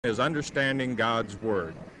is understanding God's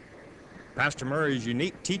Word. Pastor Murray's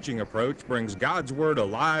unique teaching approach brings God's Word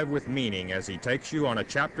alive with meaning as he takes you on a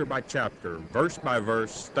chapter-by-chapter,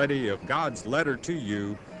 verse-by-verse study of God's letter to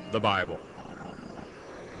you, the Bible.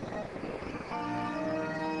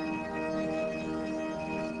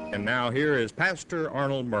 And now here is Pastor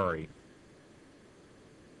Arnold Murray.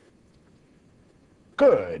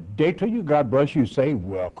 Good day to you. God bless you. Say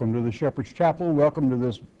welcome to the Shepherd's Chapel. Welcome to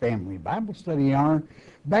this family Bible study hour.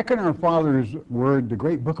 Back in our Father's Word, the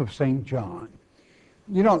great book of St. John.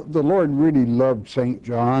 You know, the Lord really loved St.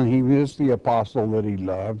 John. He is the apostle that he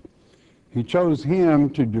loved. He chose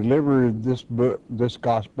him to deliver this book, this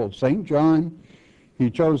gospel, St. John.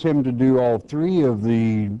 He chose him to do all three of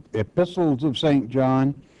the epistles of St.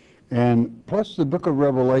 John, and plus the book of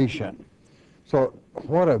Revelation. So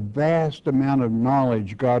what a vast amount of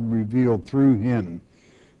knowledge God revealed through him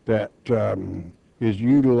that is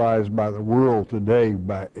utilized by the world today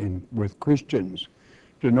with Christians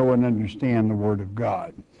to know and understand the Word of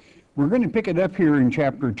God. We're going to pick it up here in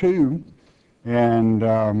chapter 2, and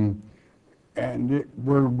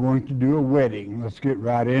we're going to do a wedding. Let's get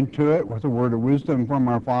right into it with a word of wisdom from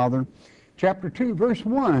our Father. Chapter 2, verse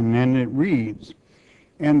 1, and it reads,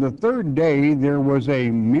 "And the third day there was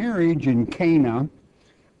a marriage in Cana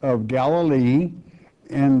of Galilee,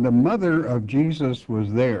 and the mother of Jesus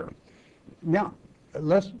was there." Now,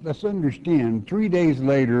 let's understand, 3 days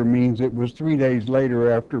later means it was 3 days later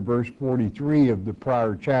after verse 43 of the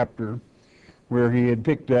prior chapter, where he had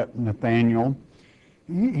picked up Nathanael.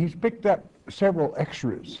 He's picked up several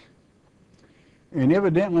extras. And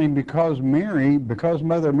evidently because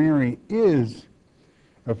Mother Mary is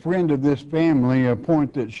a friend of this family, a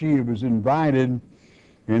point that she was invited,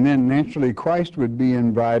 and then naturally Christ would be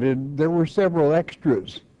invited, there were several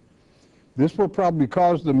extras. This will probably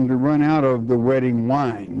cause them to run out of the wedding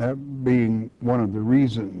wine, that being one of the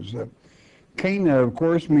reasons. Cana, of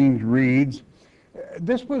course, means reeds.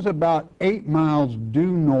 This was about 8 miles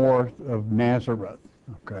due north of Nazareth,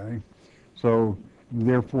 okay? So,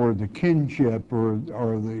 therefore, the kinship or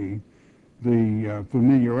the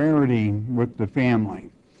familiarity with the family.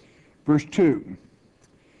 Verse 2,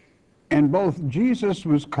 "And both Jesus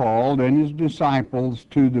was called and his disciples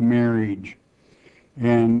to the marriage."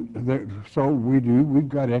 And so we've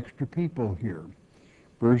got extra people here.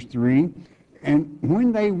 Verse 3, "And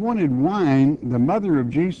when they wanted wine, the mother of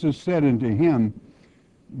Jesus said unto him,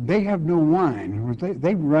 They have no wine."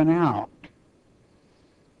 They've run out.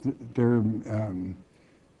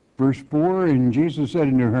 Verse 4, "And Jesus said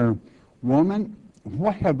unto her, Woman,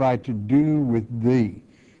 what have I to do with thee?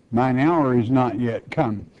 Mine hour is not yet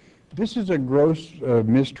come." This is a gross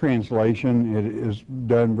mistranslation. It is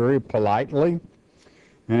done very politely.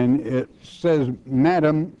 And it says,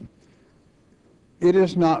 "Madam, it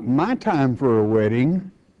is not my time for a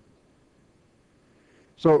wedding."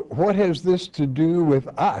 So what has this to do with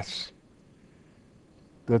us,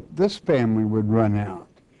 that this family would run out?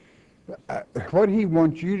 What he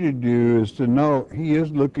wants you to do is to know he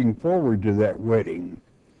is looking forward to that wedding,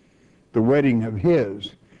 the wedding of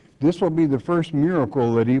his. This will be the first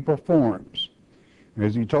miracle that he performs.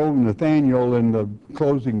 As he told Nathanael in the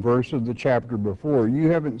closing verse of the chapter before, you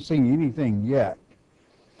haven't seen anything yet.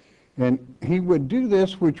 And he would do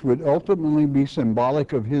this, which would ultimately be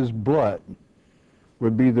symbolic of his blood,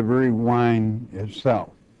 would be the very wine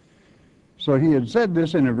itself. So he had said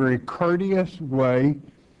this in a very courteous way,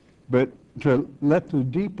 but to let the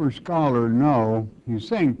deeper scholar know, he's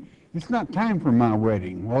saying, it's not time for my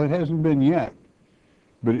wedding. Well, it hasn't been yet,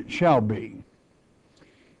 but it shall be.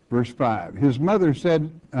 Verse 5, "His mother said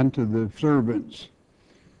unto the servants,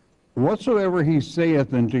 Whatsoever he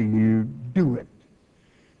saith unto you, do it."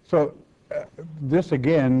 So this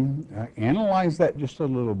again, analyze that just a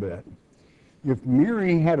little bit. If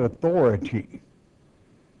Mary had authority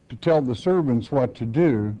to tell the servants what to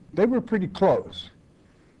do, they were pretty close.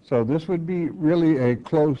 So this would be really a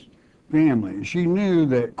close family. She knew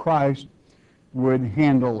that Christ would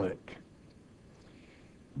handle it.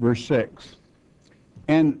 Verse 6,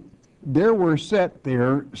 "And there were set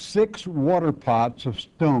there 6 water pots of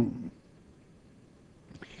stone,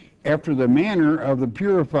 after the manner of the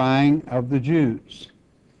purifying of the Jews,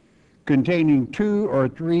 containing 2 or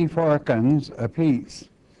 3 firkins apiece."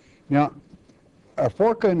 Now, a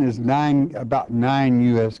firkin is about 9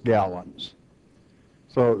 U.S. gallons.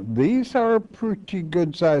 So these are pretty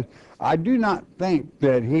good size. I do not think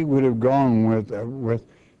that he would have gone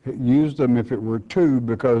used them if it were 2,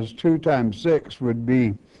 because 2 times 6 would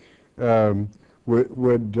be have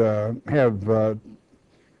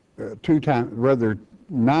 2 times, rather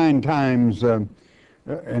 9 times, and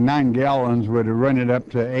 9 gallons would have run it up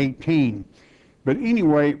to 18. But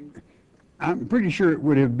anyway, I'm pretty sure it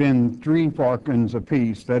would have been 3 farthings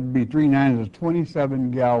apiece. That'd be 3 nines of 27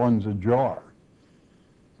 gallons a jar.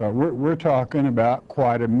 So we're talking about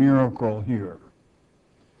quite a miracle here.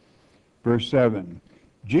 Verse 7,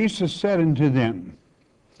 Jesus said unto them,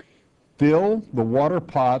 fill the water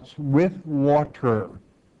pots with water.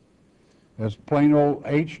 That's plain old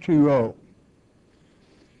H2O.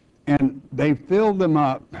 And they filled them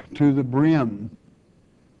up to the brim,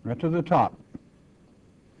 right to the top.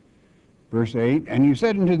 Verse 8, and he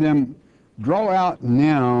said unto them, draw out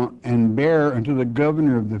now and bear unto the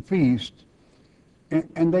governor of the feast,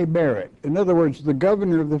 and they bear it. In other words, the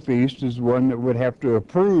governor of the feast is one that would have to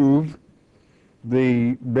approve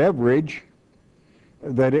the beverage,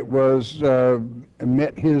 that it was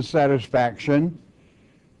met his satisfaction,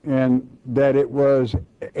 and that it was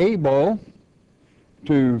able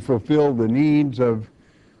to fulfill the needs of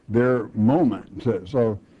their moment.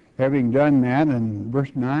 So having done that, in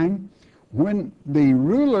verse 9, when the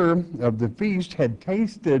ruler of the feast had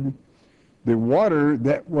tasted the water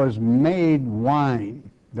that was made wine,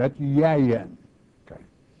 that's yayin, okay,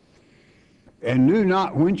 and knew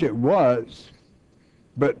not whence it was,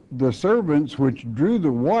 but the servants which drew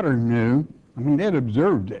the water knew, I mean, they'd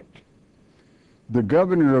observed it. The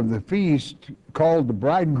governor of the feast called the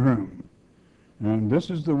bridegroom, and this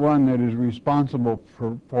is the one that is responsible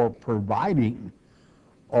for providing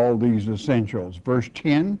all these essentials. Verse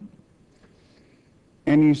 10,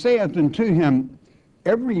 and he saith unto him,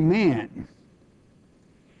 every man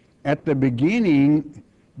at the beginning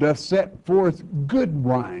doth set forth good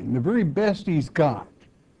wine, the very best he's got.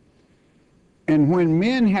 And when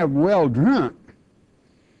men have well drunk,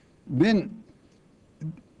 then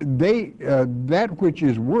they that which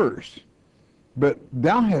is worse. But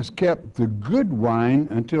thou hast kept the good wine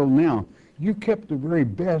until now. You kept the very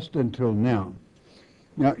best until now.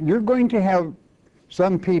 Now, you're going to have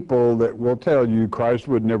some people that will tell you Christ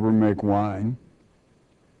would never make wine.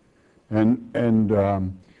 And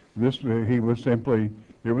this, he was simply,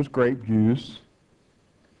 it was grape juice.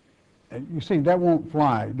 And you see, that won't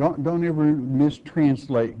fly. Don't ever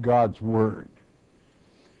mistranslate God's word.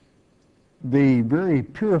 The very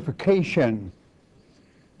purification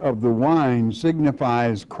of the wine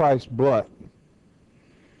signifies Christ's blood.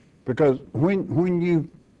 Because when you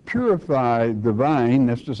purify the vine,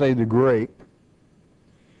 that's to say the grape,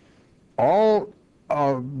 all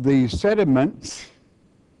of the sediments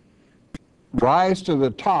rise to the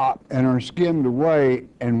top and are skimmed away,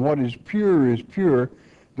 and what is pure is pure.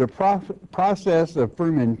 The process of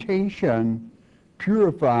fermentation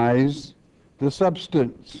purifies the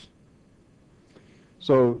substance.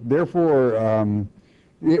 So therefore,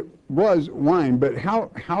 it was wine. But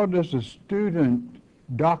how does a student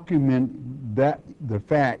document that, the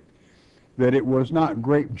fact that it was not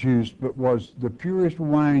grape juice, but was the purest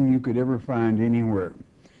wine you could ever find anywhere?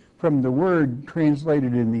 From the word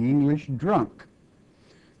translated in the English, drunk,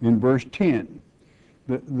 in verse 10.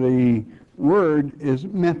 The word is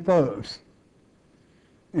methos,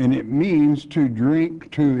 and it means to drink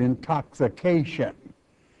to intoxication.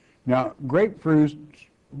 Now, grape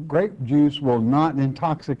juice will not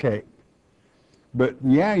intoxicate, but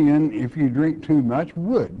yayin, if you drink too much,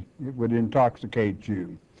 would. It would intoxicate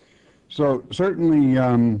you. So certainly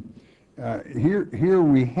here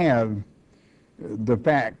we have the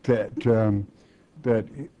fact that that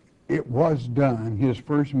it was done, his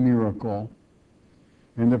first miracle,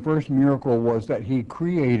 and the first miracle was that he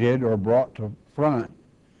created or brought to front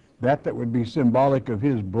that would be symbolic of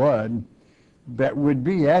his blood, that would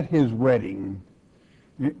be at his wedding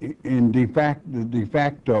in de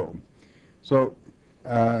facto. So,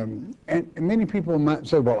 and many people might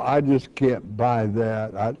say, well, I just can't buy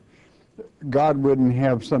that. God wouldn't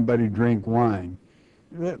have somebody drink wine.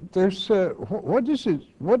 There's what does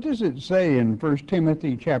it say in 1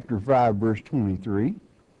 Timothy chapter 5 verse 23?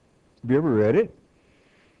 Have you ever read it?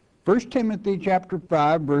 1 Timothy chapter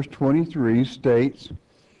 5 verse 23 states,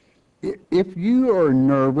 if you are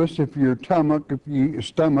nervous, if your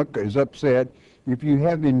stomach is upset, if you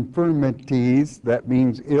have infirmities, that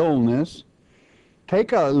means illness,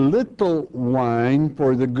 take a little wine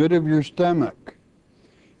for the good of your stomach.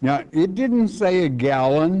 Now, it didn't say a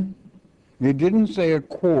gallon. It didn't say a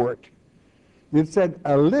quart. It said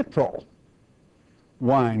a little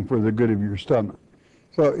wine for the good of your stomach.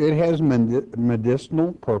 So it has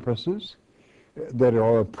medicinal purposes that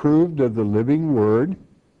are approved of the living word.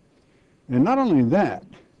 And not only that,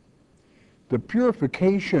 the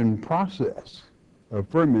purification process of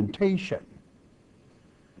fermentation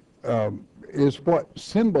is what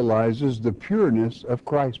symbolizes the pureness of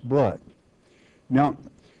Christ's blood. Now,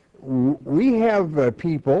 we have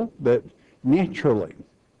people that naturally,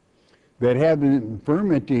 that have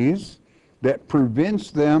infirmities that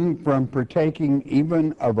prevents them from partaking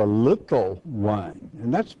even of a little wine.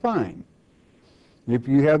 And that's fine. If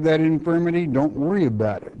you have that infirmity, don't worry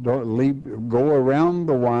about it. Don't go around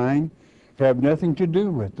the wine, have nothing to do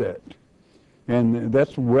with it. And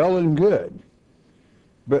that's well and good.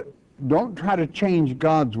 But don't try to change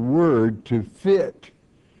God's word to fit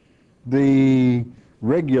the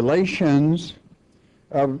regulations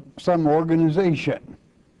of some organization,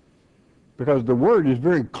 because the word is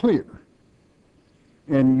very clear.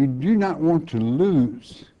 And you do not want to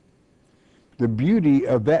lose the beauty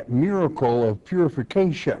of that miracle of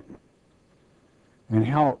purification and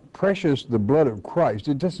how precious the blood of Christ.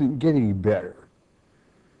 It doesn't get any better.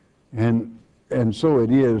 And so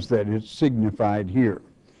it is that it's signified here.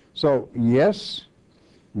 So, yes,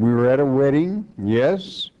 we were at a wedding.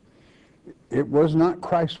 Yes, it was not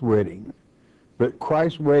Christ's wedding, but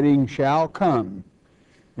Christ's wedding shall come.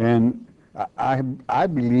 And I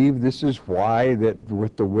believe this is why that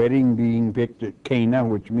with the wedding being picked at Cana,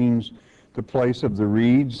 which means the place of the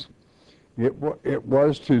reeds, it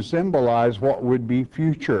was to symbolize what would be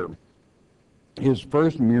future. His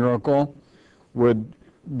first miracle would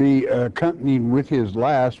be accompanied with his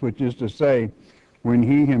last, which is to say, when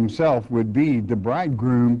he himself would be the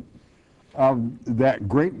bridegroom of that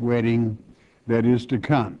great wedding that is to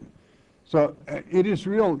come. So it is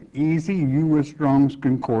real easy. You with Strong's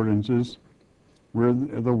Concordances, where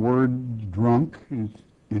the word drunk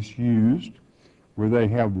is used, where they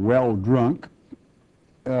have well drunk.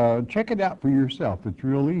 Check it out for yourself. It's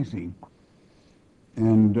real easy.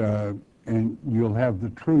 And you'll have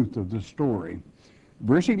the truth of the story.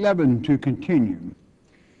 Verse 11 to continue.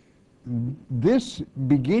 This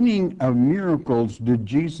beginning of miracles did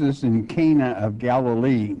Jesus in Cana of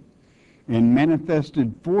Galilee, and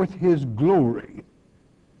manifested forth his glory,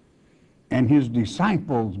 and his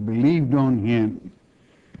disciples believed on him.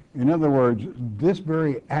 In other words, this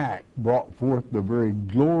very act brought forth the very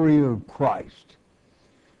glory of Christ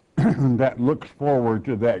that looks forward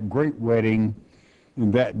to that great wedding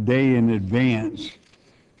and that day in advance,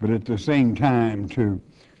 but at the same time to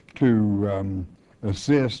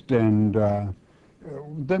assist, and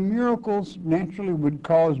the miracles naturally would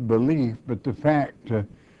cause belief, but the fact,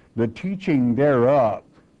 the teaching thereof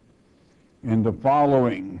and the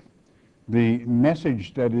following, the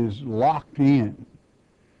message that is locked in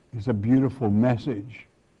is a beautiful message.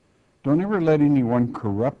 Don't ever let anyone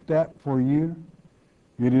corrupt that for you.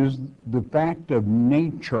 It is the fact of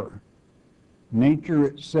nature. Nature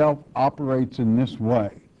itself operates in this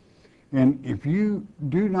way. And if you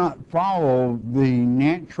do not follow the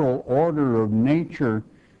natural order of nature,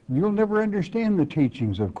 you'll never understand the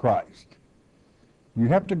teachings of Christ. You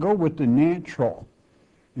have to go with the natural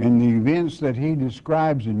and the events that he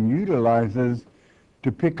describes and utilizes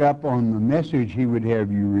to pick up on the message he would have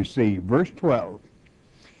you receive. Verse 12.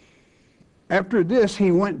 After this,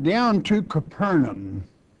 he went down to Capernaum,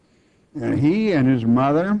 and he and his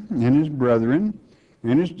mother and his brethren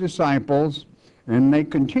and his disciples, and they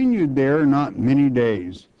continued there not many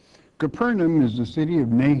days. Capernaum is the city of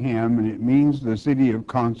Nahum, and it means the city of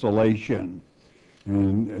consolation.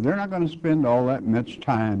 And they're not going to spend all that much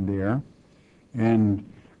time there. And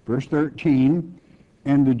verse 13,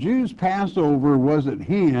 and the Jews' Passover was at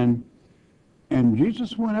hand, and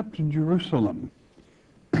Jesus went up to Jerusalem.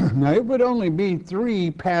 Now it would only be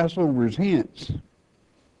 3 Passovers hence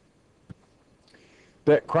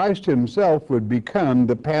that Christ himself would become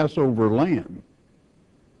the Passover lamb.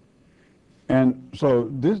 And so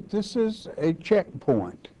this is a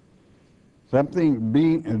checkpoint,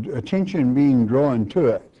 attention being drawn to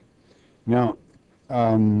it. Now,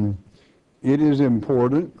 it is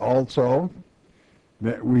important also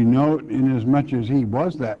that we note, inasmuch as he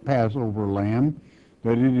was that Passover lamb,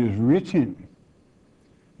 that it is written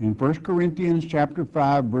in 1 Corinthians chapter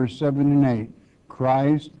 5, verse 7 and 8,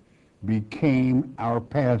 Christ became our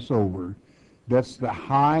Passover. That's the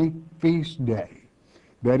high feast day.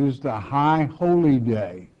 That is the high holy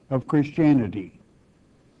day of Christianity.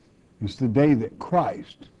 It's the day that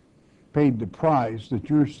Christ paid the price that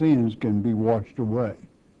your sins can be washed away,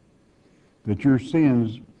 that your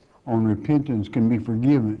sins on repentance can be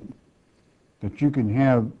forgiven, that you can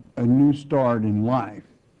have a new start in life.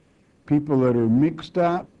 People that are mixed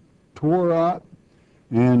up, tore up,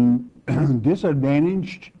 and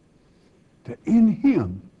disadvantaged, that in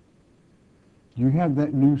him you have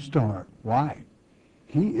that new start. Why?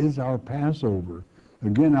 He is our Passover.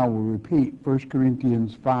 Again, I will repeat 1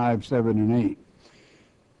 Corinthians 5, 7, and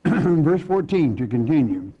 8. Verse 14 to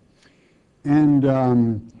continue. And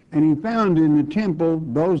And he found in the temple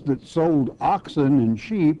those that sold oxen and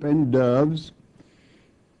sheep and doves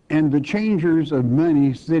and the changers of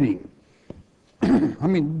money sitting. I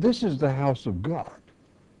mean, this is the house of God.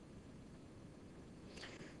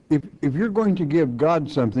 If you're going to give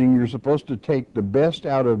God something, you're supposed to take the best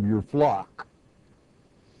out of your flock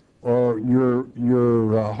or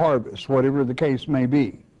your harvest, whatever the case may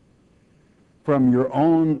be, from your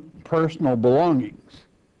own personal belongings,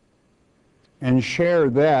 and share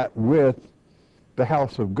that with the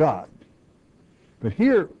house of God. But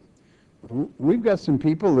here, we've got some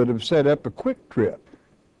people that have set up a quick trip.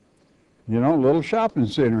 You know, a little shopping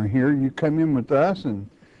center here. You come in with us, and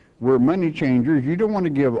we're money changers. You don't want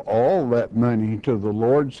to give all that money to the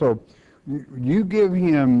Lord, so you give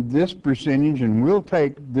him this percentage, and we'll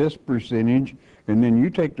take this percentage, and then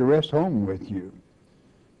you take the rest home with you.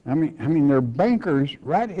 I mean, they're bankers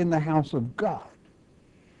right in the house of God.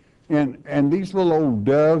 And these little old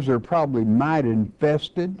doves are probably mite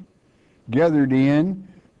infested, gathered in,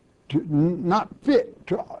 not fit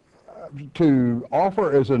to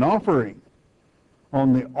offer as an offering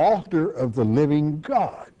on the altar of the living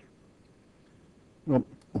God. Well,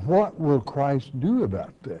 what will Christ do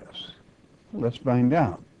about this? Let's find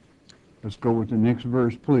out. Let's go with the next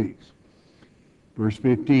verse, please. Verse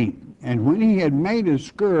 15. And when he had made a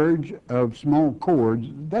scourge of small cords,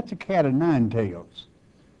 that's a cat of nine tails.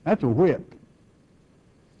 That's a whip.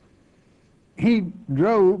 He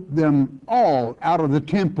drove them all out of the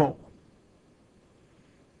temple,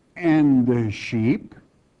 and the sheep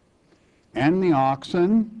and the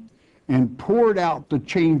oxen, and poured out the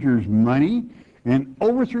changers' money, and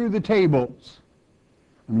overthrew the tables.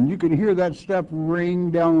 I mean, you could hear that stuff ring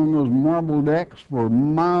down on those marble decks for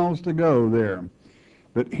miles to go there.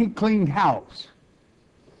 But he cleaned house.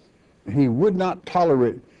 He would not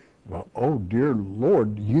tolerate. Well, oh dear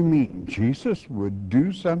Lord, you mean Jesus would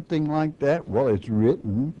do something like that? Well, it's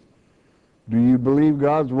written. Do you believe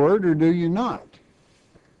God's word or do you not?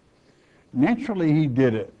 Naturally, he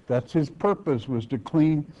did it. That's his purpose, was to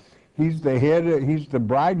clean. He's the head, he's the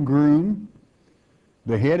bridegroom,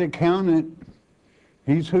 the head accountant.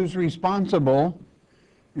 He's who's responsible.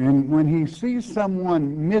 And when he sees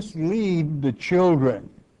someone mislead the children,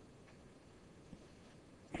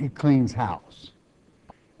 he cleans house.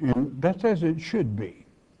 And that's as it should be.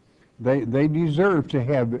 They deserve to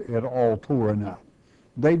have it all torn up.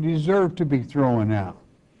 They deserve to be thrown out.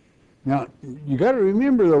 Now, you got to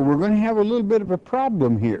remember, though, we're going to have a little bit of a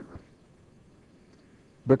problem here.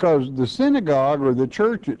 Because the synagogue or the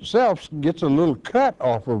church itself gets a little cut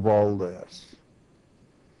off of all this.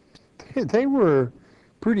 They were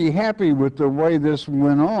pretty happy with the way this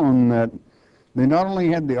went on, that they not only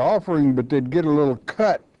had the offering, but they'd get a little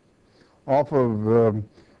cut off of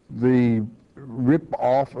the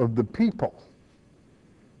rip-off of the people.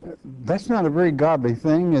 That's not a very godly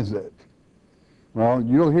thing, is it? Well,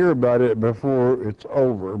 you'll hear about it before it's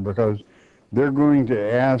over, because they're going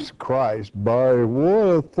to ask Christ, by what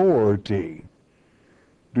authority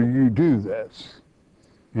do you do this?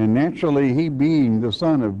 And naturally, he being the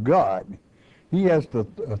Son of God, he has the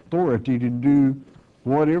authority to do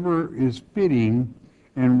whatever is fitting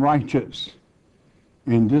and righteous.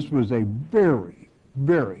 And this was a very,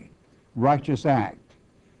 very righteous act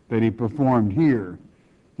that he performed here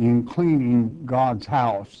in cleaning God's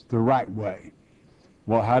house the right way.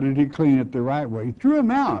 Well, how did he clean it the right way? He threw them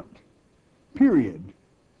out, period.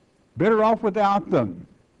 Better off without them.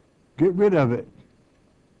 Get rid of it.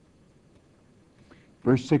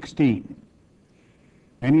 Verse 16.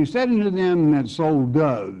 And he said unto them that sold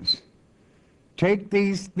doves, take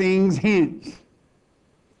these things hence.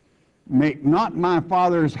 Make not my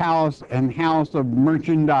Father's house an house of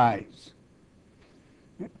merchandise.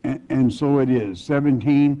 And so it is.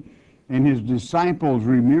 17. And his disciples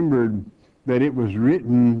remembered that it was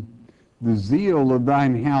written, the zeal of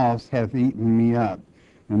thine house hath eaten me up.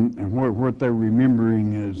 And what they're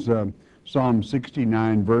remembering is Psalm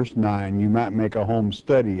 69, verse 9. You might make a home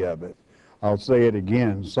study of it. I'll say it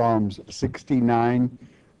again. Psalms 69,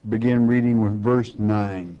 begin reading with verse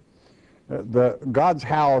 9. God's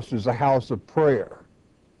house is a house of prayer.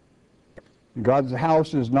 God's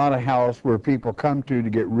house is not a house where people come to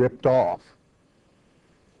get ripped off.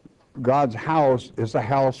 God's house is a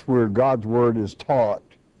house where God's word is taught,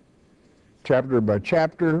 chapter by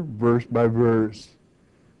chapter, verse by verse,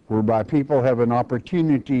 whereby people have an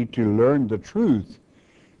opportunity to learn the truth,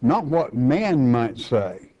 not what man might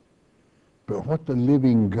say, but what the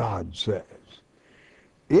living God says.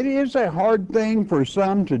 It is a hard thing for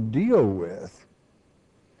some to deal with,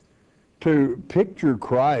 to picture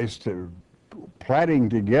Christ plaiting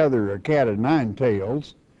together a cat of nine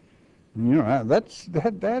tails, You know,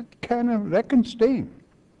 that can sting.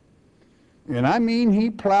 And I mean, he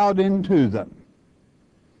plowed into them.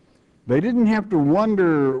 They didn't have to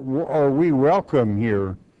wonder, are we welcome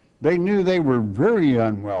here? They knew they were very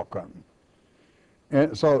unwelcome.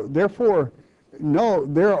 And so, therefore,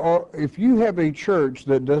 no, if you have a church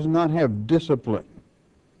that does not have discipline,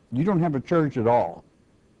 you don't have a church at all.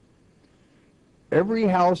 Every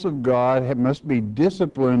house of God must be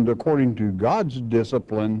disciplined according to God's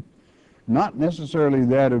discipline, not necessarily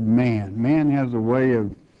that of man. Man has a way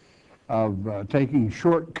of taking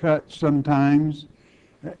shortcuts sometimes,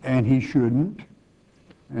 and he shouldn't,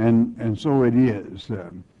 and so it is.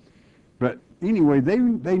 But anyway, they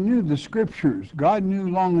knew the scriptures. God knew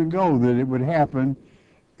long ago that it would happen.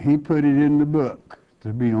 He put it in the book to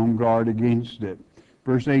be on guard against it.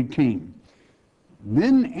 Verse 18.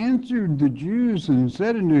 Then answered the Jews and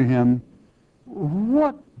said unto him,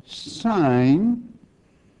 What sign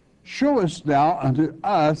showest thou unto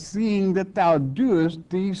us, seeing that thou doest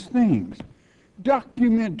these things?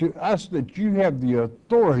 Document to us that you have the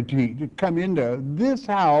authority to come into this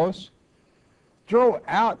house, throw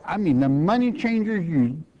out, the money changers,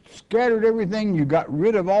 you scattered everything, you got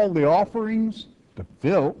rid of all the offerings, the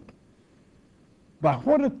filth. By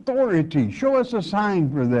what authority? Show us a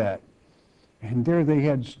sign for that. And there they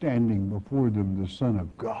had standing before them the Son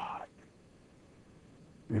of God.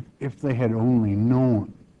 If they had only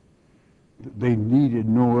known that they needed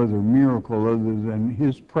no other miracle other than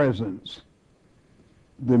his presence,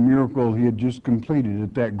 the miracle he had just completed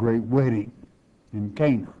at that great wedding in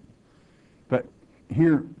Cana. But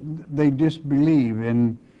here they disbelieve,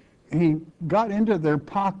 and he got into their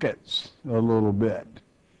pockets a little bit.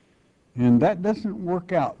 And that doesn't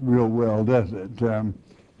work out real well, does it?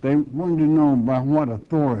 They wanted to know by what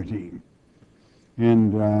authority.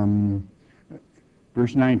 And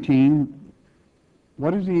verse 19,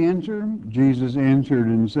 what does he answer? Jesus answered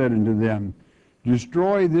and said unto them,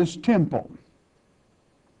 Destroy this temple,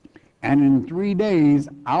 and in 3 days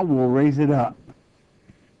I will raise it up.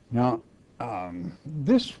 Now,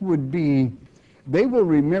 this would be, they will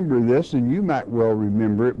remember this, and you might well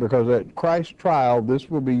remember it, because at Christ's trial, this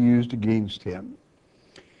will be used against him.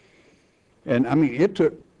 And it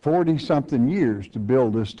took 40-something years to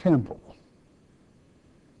build this temple.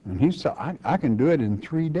 And he said, I can do it in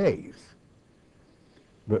 3 days.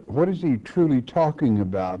 But what is he truly talking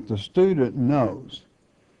about? The student knows.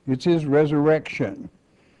 It's his resurrection.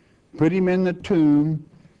 Put him in the tomb,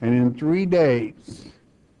 and in 3 days,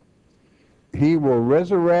 he will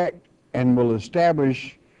resurrect and will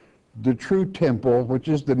establish the true temple, which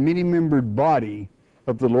is the many-membered body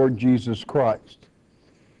of the Lord Jesus Christ.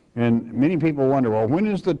 And many people wonder, well, when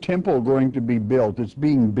is the temple going to be built? It's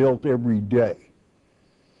being built every day.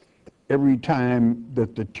 Every time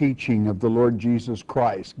that the teaching of the Lord Jesus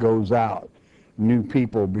Christ goes out, new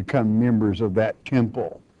people become members of that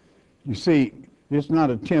temple. You see, it's not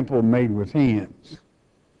a temple made with hands.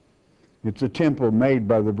 It's a temple made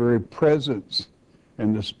by the very presence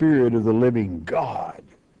and the Spirit of the living God.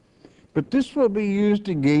 But this will be used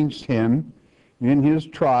against him in his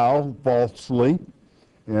trial falsely,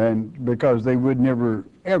 and because they would never,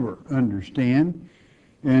 ever understand.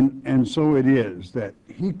 And so it is that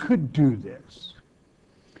he could do this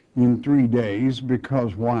in 3 days,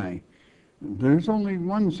 because why? There's only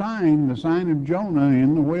one sign, the sign of Jonah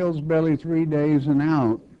in the whale's belly 3 days and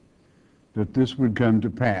out, that this would come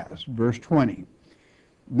to pass. Verse 20.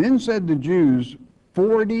 Then said the Jews,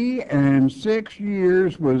 46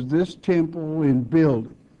 years was this temple in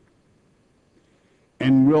building,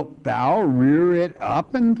 and wilt thou rear it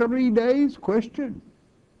up in 3 days? Question.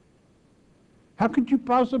 How could you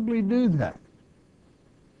possibly do that?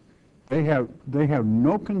 They have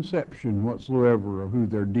no conception whatsoever of who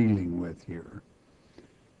they're dealing with here.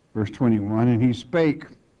 Verse 21, and he spake,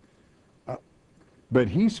 but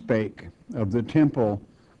he spake of the temple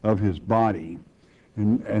of his body,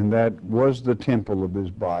 and that was the temple of his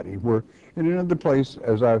body. Where in another place,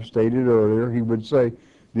 as I've stated earlier, he would say,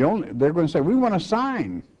 they're going to say, we want a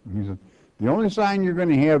sign. He said, the only sign you're going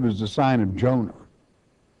to have is the sign of Jonah.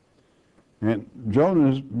 And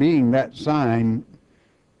Jonah's being that sign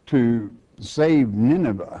to save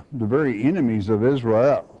Nineveh, the very enemies of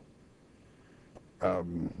Israel.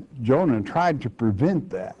 Jonah tried to prevent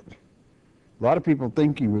that. A lot of people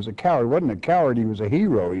think he was a coward. He wasn't a coward, he was a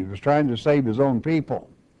hero. He was trying to save his own people.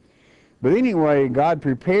 But anyway, God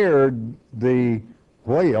prepared the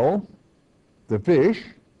whale, the fish,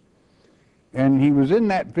 and he was in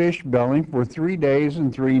that fish belly for 3 days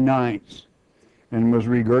and 3 nights, and was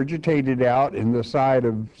regurgitated out in the side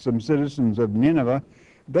of some citizens of Nineveh.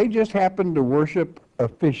 They just happened to worship a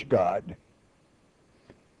fish god.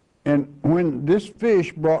 And when this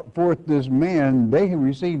fish brought forth this man, they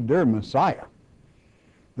received their Messiah.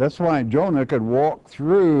 That's why Jonah could walk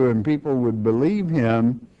through and people would believe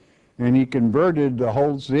him, and he converted the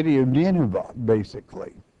whole city of Nineveh,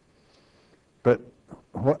 basically. But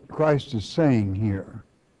what Christ is saying here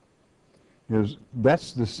is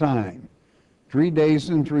that's the sign. 3 days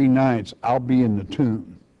and 3 nights I'll be in the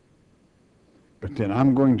tomb. But then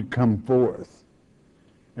I'm going to come forth.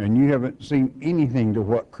 And you haven't seen anything to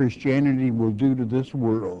what Christianity will do to this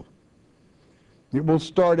world. It will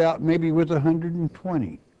start out maybe with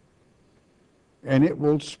 120. And it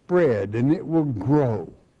will spread and it will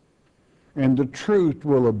grow. And the truth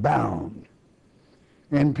will abound.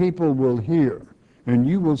 And people will hear. And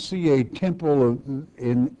you will see a temple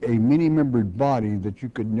in a many-membered body that you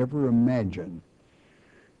could never imagine.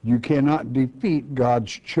 You cannot defeat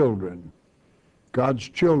God's children. God's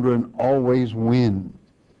children always win.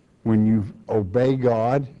 When you obey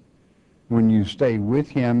God, when you stay with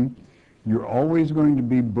him, you're always going to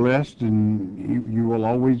be blessed and you will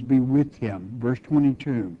always be with him. Verse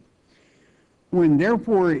 22. When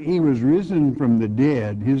therefore he was risen from the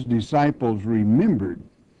dead, his disciples remembered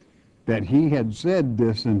that he had said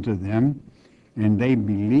this unto them, and they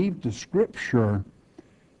believed the scripture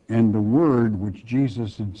and the word which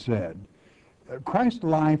Jesus had said. Christ's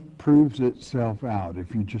life proves itself out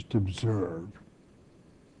if you just observe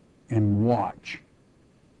and watch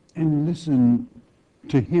and listen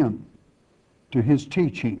to him, to his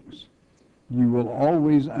teachings. You will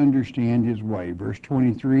always understand his way. Verse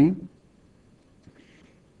 23,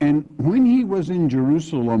 and when he was in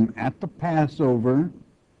Jerusalem at the Passover,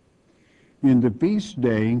 in the feast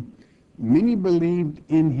day, many believed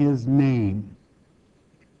in his name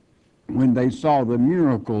when they saw the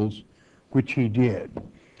miracles which he did.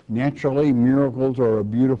 Naturally, miracles are a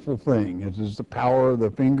beautiful thing. It is the power of the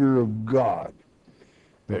finger of God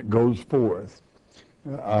that goes forth.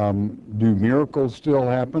 Do miracles still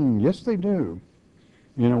happen? Yes, they do.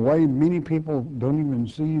 In a way many people don't even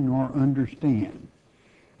see nor understand.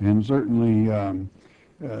 And certainly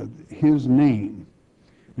his name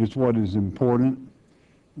is what is important.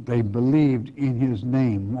 They believed in his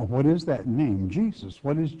name. Well, what is that name? Jesus.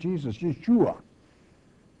 What is Jesus? Yeshua.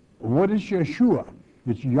 What is Yeshua?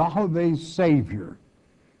 It's Yahweh's Savior.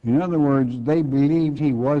 In other words, they believed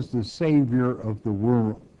he was the Savior of the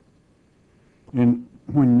world. And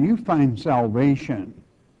when you find salvation,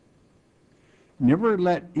 never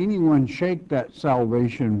let anyone shake that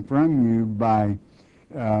salvation from you by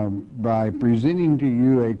presenting to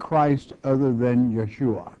you a Christ other than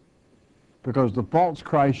Yeshua. Because the false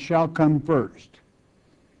Christ shall come first.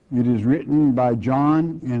 It is written by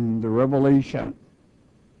John in the Revelation.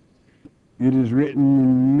 It is written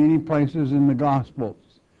in many places in the Gospels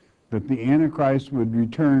that the Antichrist would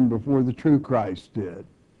return before the true Christ did.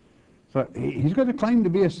 So he's going to claim to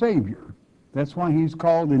be a Savior. That's why he's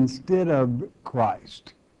called instead of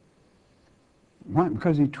Christ. Why?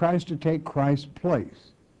 Because he tries to take Christ's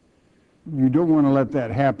place. You don't want to let that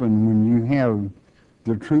happen when you have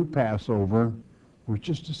the true Passover, which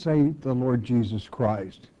is to say the Lord Jesus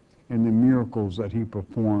Christ and the miracles that he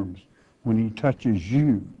performs when he touches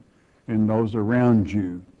you and those around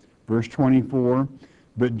you. Verse 24,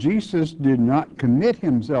 but Jesus did not commit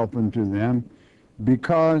himself unto them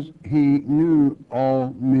because he knew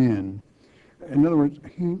all men. In other words,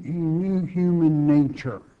 he knew human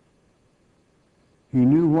nature. He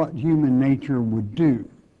knew what human nature would do.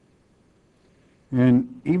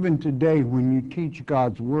 And even today, when you teach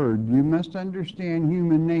God's Word, you must understand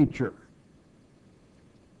human nature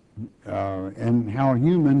and how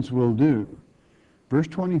humans will do. Verse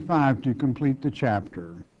 25 to complete the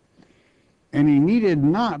chapter. And he needed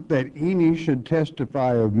not that any should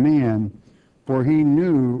testify of man, for he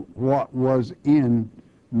knew what was in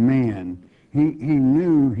man. He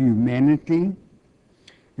knew humanity,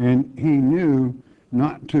 and he knew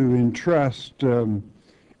not to entrust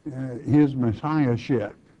his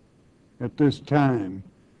messiahship at this time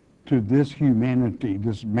to this humanity,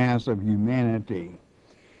 this mass of humanity.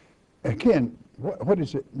 Again, what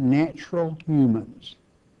is it? Natural humans.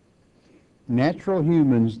 Natural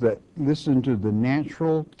humans that listen to the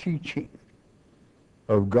natural teaching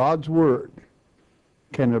of God's Word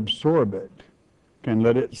can absorb it, can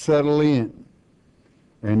let it settle in,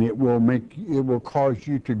 and it will cause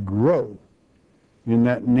you to grow in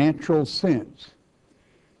that natural sense.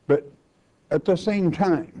 But at the same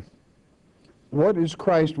time, what is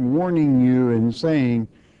Christ warning you and saying?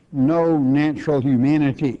 No natural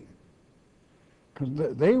humanity.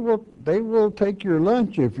 Because they will take your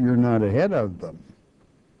lunch if you're not ahead of them.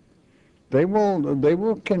 They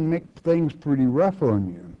can make things pretty rough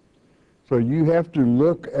on you. So you have to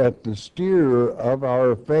look at the steer of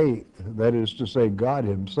our faith, that is to say, God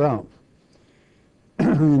himself,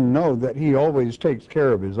 and know that he always takes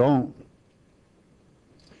care of his own.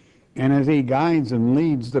 And as he guides and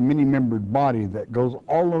leads the many-membered body that goes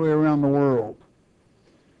all the way around the world,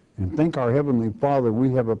 and thank our Heavenly Father,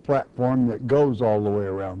 we have a platform that goes all the way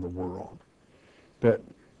around the world, that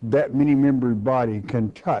many-membered body can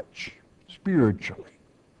touch spiritually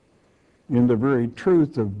in the very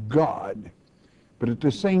truth of God. But at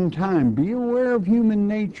the same time, be aware of human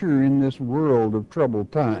nature in this world of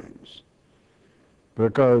troubled times,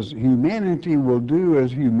 because humanity will do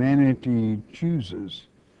as humanity chooses.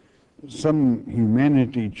 Some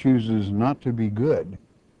humanity chooses not to be good,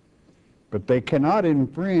 but they cannot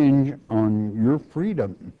infringe on your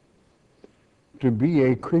freedom to be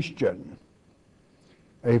a Christian,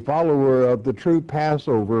 a follower of the true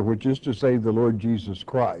Passover, which is to say the Lord Jesus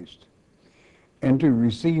Christ, and to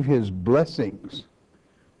receive his blessings,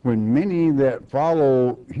 when many that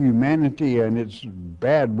follow humanity and its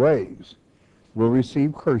bad ways will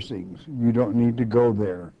receive cursings. You don't need to go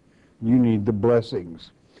there. You need the blessings.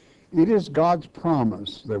 It is God's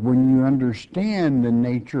promise that when you understand the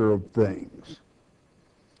nature of things,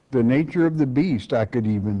 the nature of the beast, I could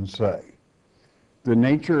even say, the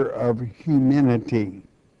nature of humanity,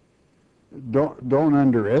 don't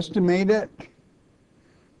underestimate it.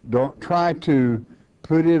 Don't try to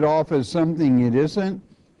put it off as something it isn't.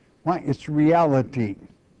 Why? It's reality,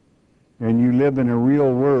 and you live in a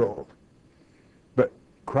real world. But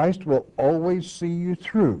Christ will always see you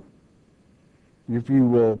through if you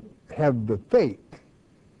will have the faith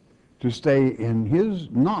to stay in his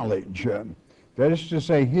knowledge, that is to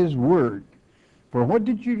say, his word. For what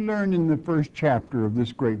did you learn in the first chapter of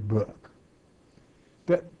this great book?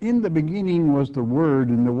 That in the beginning was the Word,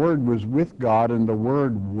 and the Word was with God, and the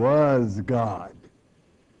Word was God.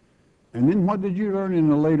 And then what did you learn in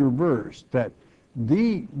the later verse? That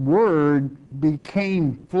the Word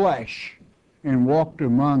became flesh and walked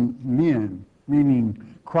among men,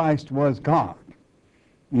 meaning Christ was God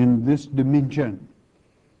in this dimension,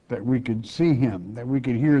 that we could see him, that we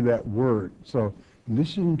could hear that word. So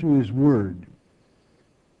listen to his word,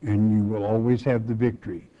 and you will always have the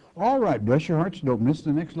victory. All right, bless your hearts. Don't miss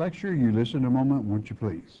the next lecture. You listen a moment, won't you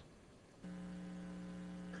please?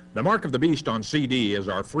 The Mark of the Beast on CD is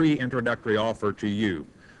our free introductory offer to you.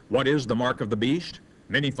 What is the Mark of the Beast?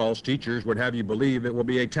 Many false teachers would have you believe it will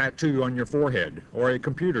be a tattoo on your forehead or a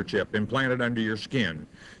computer chip implanted under your skin.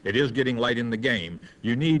 It is getting late in the game.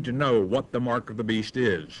 You need to know what the Mark of the Beast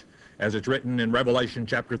is. As it's written in Revelation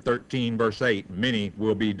chapter 13, verse 8, many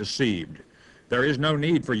will be deceived. There is no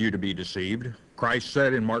need for you to be deceived. Christ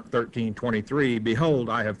said in Mark 13:23, "Behold,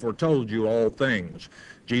 I have foretold you all things."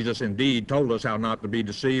 Jesus indeed told us how not to be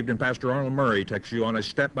deceived, and Pastor Arnold Murray takes you on a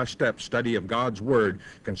step-by-step study of God's Word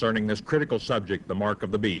concerning this critical subject, the Mark of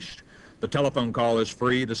the Beast. The telephone call is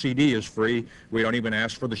free. The CD is free. We don't even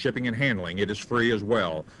ask for the shipping and handling. It is free as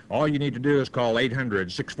well. All you need to do is call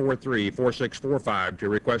 800-643-4645 to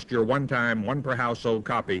request your one-time, one-per-household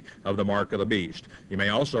copy of the Mark of the Beast. You may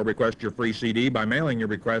also request your free CD by mailing your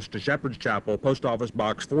request to Shepherd's Chapel, Post Office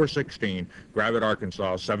Box 416, Gravette,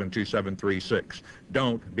 Arkansas 72736.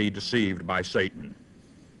 Don't be deceived by Satan.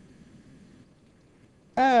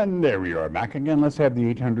 And there we are back again. Let's have the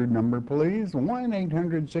 800 number, please.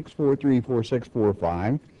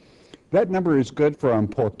 1-800-643-4645. That number is good from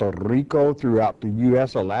Puerto Rico, throughout the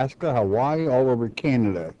U.S., Alaska, Hawaii, all over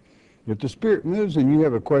Canada. If the Spirit moves and you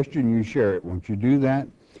have a question, you share it. Won't you do that?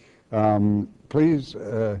 Please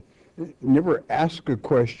never ask a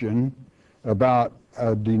question about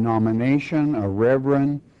a denomination, a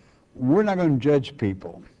reverend. We're not going to judge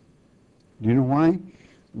people. Do you know why?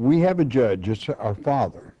 We have a judge. It's our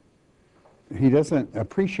Father. He doesn't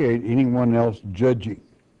appreciate anyone else judging.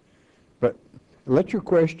 But let your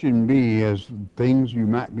question be as things you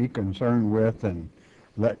might be concerned with, and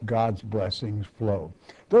let God's blessings flow.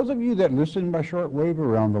 Those of you that listen by shortwave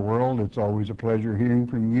around the world, it's always a pleasure hearing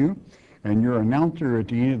from you. And your announcer at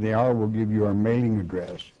the end of the hour will give you our mailing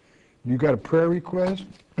address. You got a prayer request?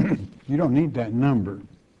 You don't need that number.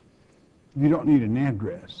 You don't need an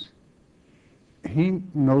address. He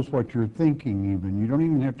knows what you're thinking even. You don't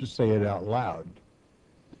even have to say it out loud.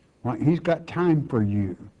 Right? He's got time for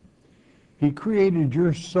you. He created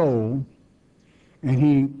your soul, and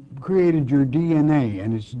he created your DNA,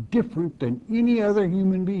 and it's different than any other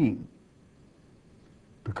human being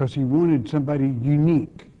because he wanted somebody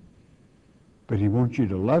unique. But he wants you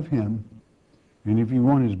to love him, and if you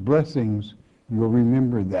want his blessings, you'll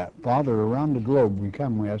remember that. Father, around the globe we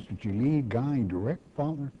come, we ask that you lead, guide, direct,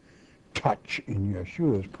 Father. Touch in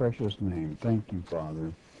Yeshua's precious name. Thank you,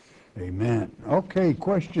 Father. Amen. Okay,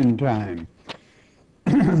 question time.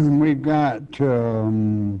 We've got,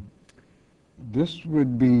 this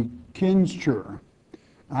would be Kinshire.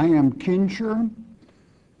 I am Kinshire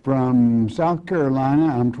from South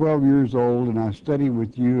Carolina. I'm 12 years old and I study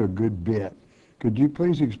with you a good bit. Could you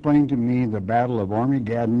please explain to me the Battle of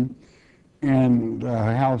Armageddon and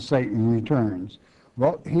how Satan returns?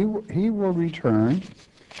 Well, he will return,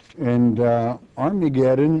 and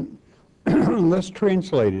Armageddon, let's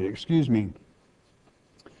translate it, excuse me.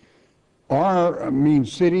 Ar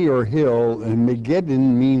means city or hill, and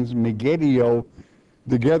Megiddon means Megiddo,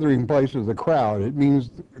 the gathering place of the crowd. It means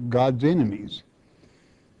God's enemies.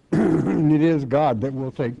 And it is God that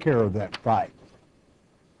will take care of that fight.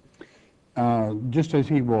 Just as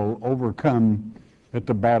he will overcome at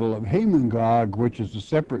the Battle of Hamongog, which is a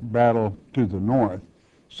separate battle to the north.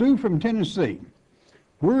 Sue from Tennessee.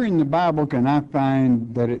 Where in the Bible can I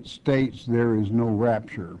find that it states there is no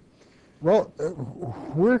rapture? Well,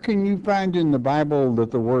 where can you find in the Bible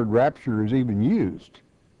that the word rapture is even used?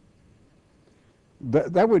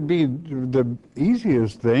 That would be the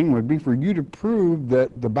easiest thing, would be for you to prove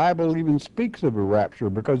that the Bible even speaks of a rapture,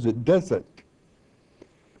 because it doesn't.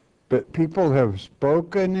 But people have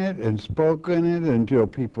spoken it until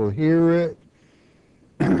people hear it.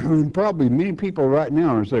 And probably many people right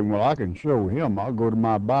now are saying, well, I can show him. I'll go to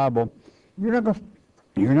my Bible. You're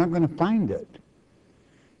not going to find it.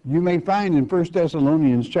 You may find in 1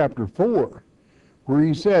 Thessalonians chapter 4, where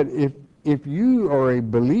he said, if you are a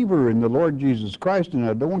believer in the Lord Jesus Christ, and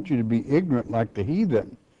I don't want you to be ignorant like the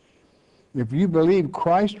heathen, if you believe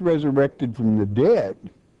Christ resurrected from the dead,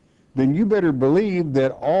 then you better believe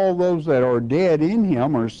that all those that are dead in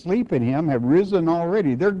him or asleep in him have risen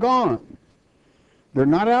already. They're gone. They're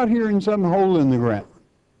not out here in some hole in the ground.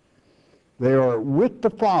 They are with the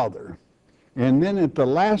Father. And then at the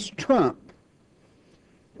last trump,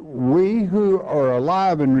 we who are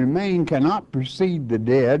alive and remain cannot precede the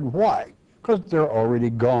dead. Why? Because they're already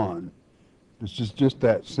gone. It's just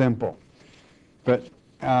that simple. But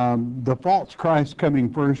the false Christ coming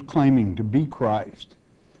first, claiming to be Christ,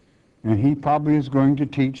 and he probably is going to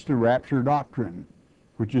teach the rapture doctrine,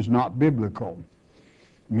 which is not biblical.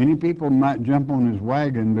 Many people might jump on his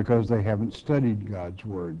wagon because they haven't studied God's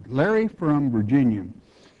Word. Larry from Virginia,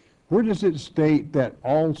 where does it state that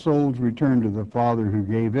all souls return to the Father who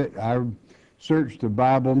gave it? I've searched the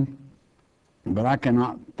Bible, but I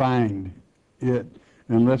cannot find it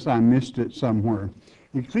unless I missed it somewhere.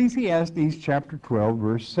 Ecclesiastes chapter 12,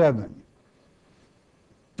 verse 7.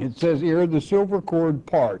 It says here, the silver cord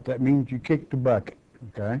part. That means you kick the bucket,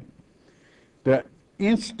 okay? That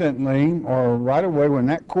instantly, or right away when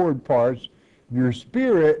that cord parts, your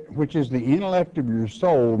spirit, which is the intellect of your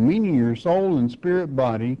soul, meaning your soul and spirit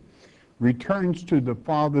body, returns to the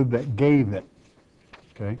Father that gave it,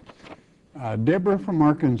 okay? Deborah from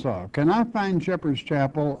Arkansas. Can I find Shepherd's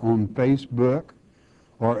Chapel on Facebook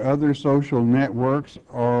or other social networks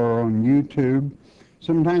or on YouTube?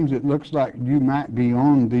 Sometimes it looks like you might be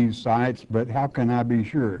on these sites, but how can I be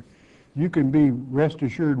sure? You can be rest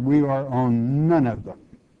assured we are on none of them.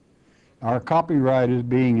 Our copyright is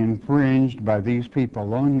being infringed by these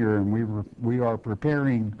people on here, and we are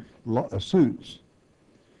preparing suits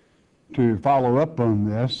to follow up on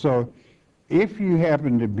this. So if you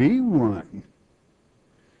happen to be one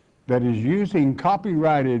that is using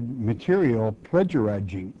copyrighted material,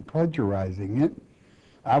 plagiarizing it,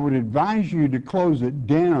 I would advise you to close it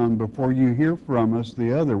down before you hear from us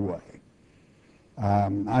the other way.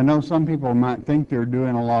 I know some people might think they're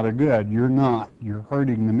doing a lot of good. You're not. You're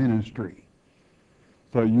hurting the ministry.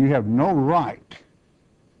 So you have no right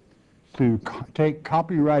to take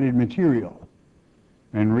copyrighted material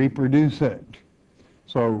and reproduce it.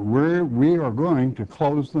 So we are going to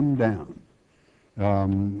close them down.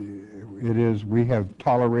 We have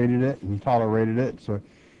tolerated it, so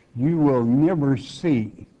you will never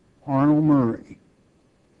see Arnold Murray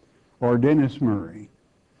or Dennis Murray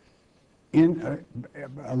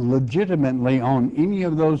legitimately on any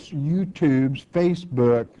of those YouTubes,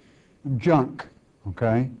 Facebook, junk,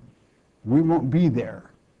 okay? We won't be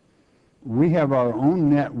there. We have our own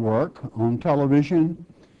network on television,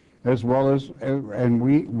 as well as, and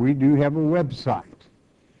we do have a website.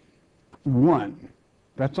 One,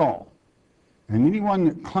 that's all. And anyone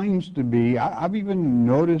that claims to be, I've even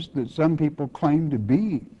noticed that some people claim to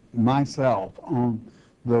be myself on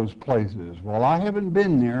those places. Well, I haven't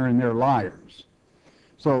been there, and they're liars.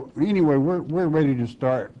 So anyway, we're ready to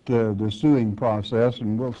start the suing process,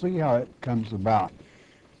 and we'll see how it comes about.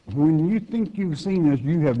 When you think you've seen us,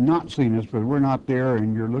 you have not seen us, but we're not there,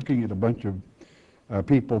 and you're looking at a bunch of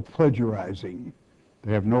people plagiarizing.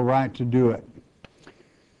 They have no right to do it.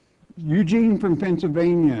 Eugene from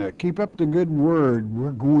Pennsylvania, keep up the good word.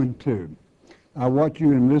 We're going to. I watch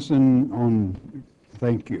you and listen on,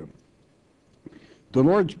 thank you. The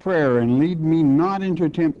Lord's Prayer, and lead me not into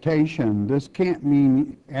temptation. This can't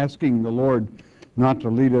mean asking the Lord not to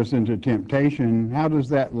lead us into temptation. How does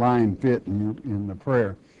that line fit in the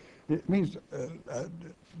prayer? It means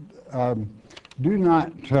do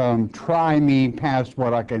not try me past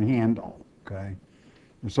what I can handle, okay?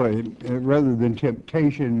 So rather than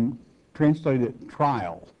temptation, translate it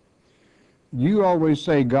trial. You always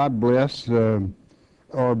say God bless,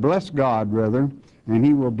 or bless God rather, and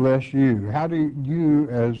he will bless you. How do you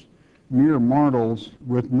as mere mortals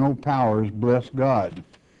with no powers bless God?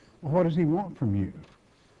 Well, what does he want from you?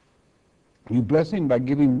 You bless him by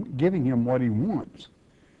giving him what he wants.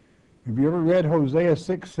 Have you ever read Hosea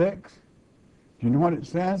 6:6? Do you know what it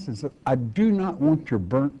says? It says, I do not want your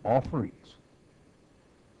burnt offerings.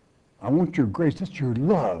 I want your grace. That's your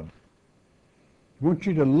love. I want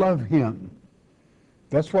you to love him.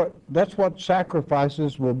 That's what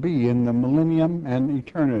sacrifices will be in the millennium and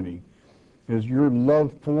eternity, is your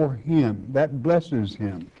love for him. That blesses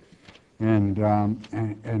him, and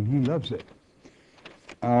he loves it.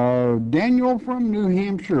 Daniel from New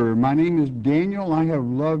Hampshire. My name is Daniel. I have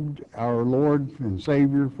loved our Lord and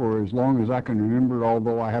Savior for as long as I can remember,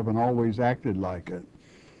 although I haven't always acted like it.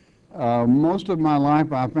 Most of my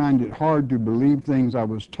life I found it hard to believe things I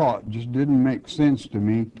was taught. Just didn't make sense to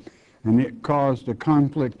me, and it caused a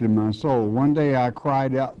conflict in my soul. One day I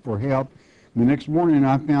cried out for help. The next morning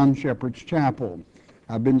I found Shepherd's Chapel.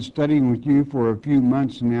 I've been studying with you for a few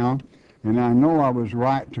months now, and I know I was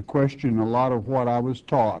right to question a lot of what I was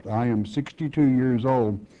taught. I am 62 years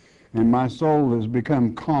old, and my soul has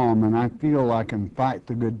become calm, and I feel I can fight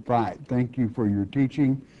the good fight. Thank you for your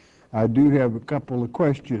teaching. I do have a couple of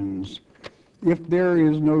questions. If there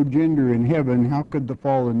is no gender in heaven, how could the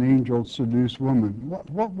fallen angels seduce woman?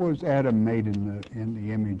 What was Adam made in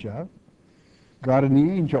the image of? God and the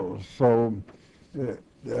angels. So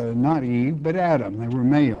not Eve, but Adam. They were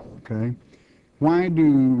male. Okay. Why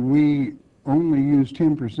do we only use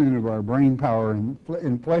 10% of our brain power?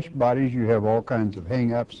 In flesh bodies, you have all kinds of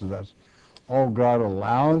hang-ups, so that's all God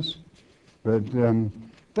allows. But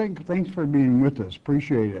thanks for being with us.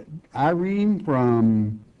 Appreciate it. Irene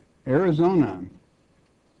from Arizona.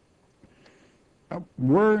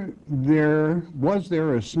 Was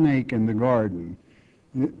there a snake in the garden?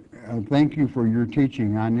 Thank you for your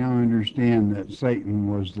teaching. I now understand that Satan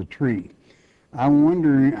was the tree. I'm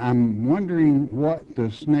wondering what the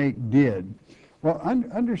snake did. Well,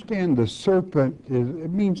 understand the serpent it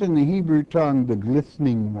means in the Hebrew tongue the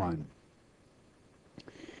glistening one.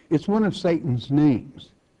 It's one of Satan's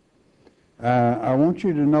names. I want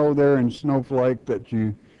you to know there in Snowflake that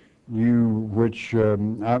which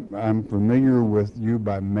I'm familiar with you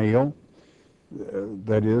by mail,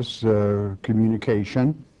 that is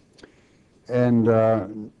communication. And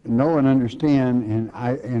know and understand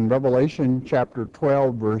in Revelation chapter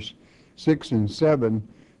 12, verse 6 and 7,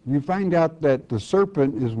 you find out that the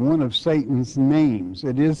serpent is one of Satan's names.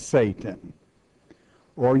 It is Satan.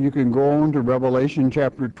 Or you can go on to Revelation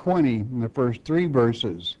chapter 20 in the first 3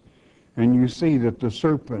 verses, and you see that the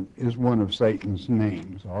serpent is one of Satan's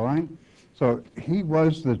names, all right? So he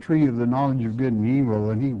was the tree of the knowledge of good and evil,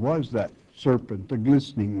 and he was that serpent, the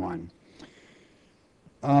glistening one.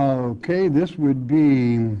 Okay, this would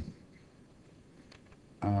be,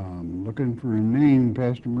 looking for a name,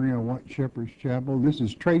 Pastor Maria, what Shepherd's Chapel? This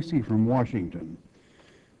is Tracy from Washington.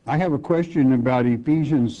 I have a question about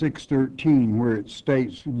Ephesians 6:13, where it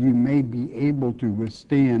states, you may be able to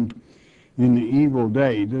withstand in the evil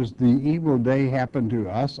day. Does the evil day happen to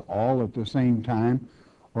us all at the same time,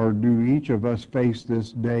 or do each of us face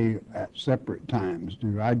this day at separate times?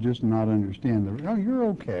 Do I just not understand? Oh, you're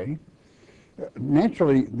okay.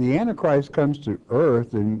 Naturally, the Antichrist comes to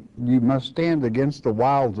earth, and you must stand against the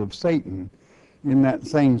wiles of Satan in that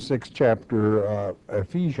same 6th chapter,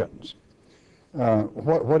 Ephesians.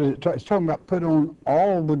 What is it? It's talking about put on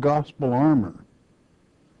all the gospel armor,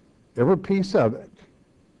 every piece of it.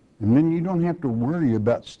 And then you don't have to worry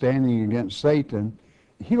about standing against Satan.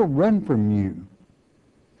 He'll run from you.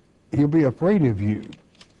 He'll be afraid of you.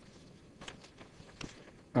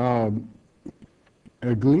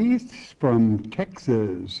 Glees from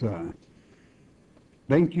Texas.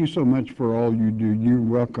 Thank you so much for all you do. You're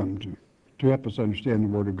welcome to help us understand the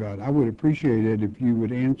Word of God. I would appreciate it if you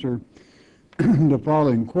would answer the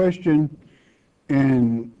following question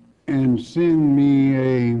and send me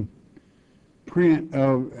a print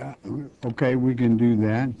of. Okay, we can do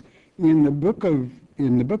that. In the book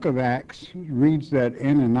of Acts, it reads that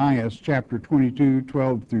Ananias, chapter 22,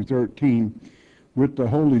 12 through 13, with the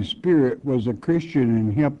Holy Spirit was a Christian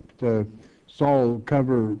and helped Saul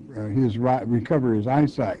recover his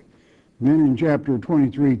eyesight. Then in chapter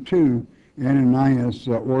 23:2, Ananias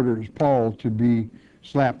orders Paul to be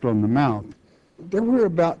slapped on the mouth. There were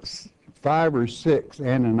about 5 or 6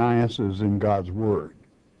 Ananiases in God's Word.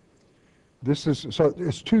 So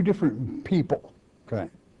it's 2 different people. Okay.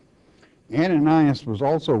 Ananias was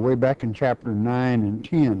also way back in chapter 9 and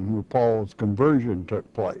 10 where Paul's conversion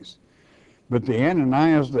took place. But the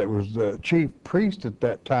Ananias that was the chief priest at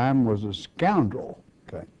that time was a scoundrel.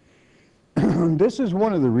 Okay. This is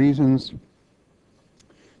one of the reasons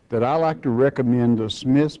that I like to recommend the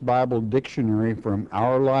Smith's Bible Dictionary from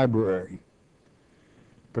our library.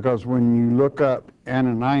 Because when you look up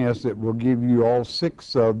Ananias, it will give you all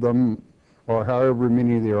 6 of them, or however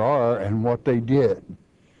many there are, and what they did.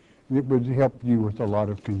 It would help you with a lot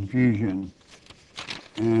of confusion.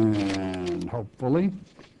 And hopefully,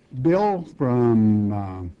 Bill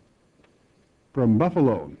from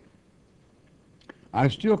Buffalo. I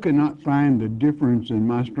still cannot find the difference in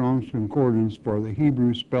my Strong's Concordance for the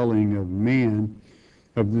Hebrew spelling of man,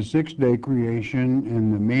 of the 6-day creation,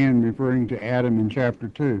 and the man referring to Adam in chapter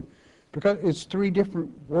 2. Because it's 3 different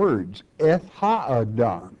words. Eth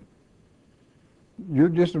ha'adam. You're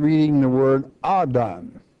just reading the word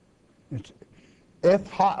Adam. It's Eth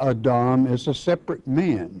ha'adam is a separate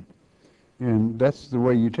man. And that's the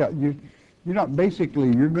way you tell. You're not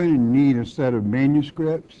basically, you're going to need a set of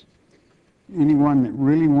manuscripts. Anyone that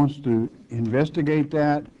really wants to investigate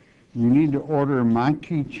that, you need to order my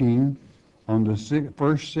teaching on the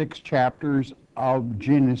first 6 chapters of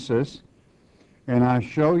Genesis, and I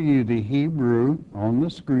show you the Hebrew on the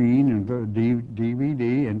screen and the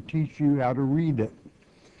DVD and teach you how to read it,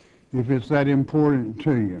 if it's that important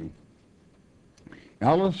to you.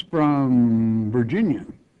 Alice from Virginia.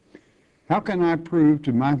 How can I prove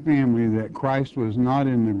to my family that Christ was not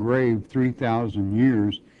in the grave 3,000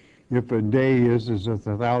 years if a day is as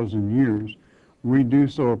 1,000 years? We do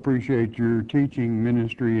so appreciate your teaching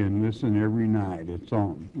ministry and listen every night. It's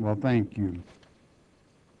on. Well, thank you.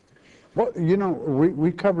 Well, you know,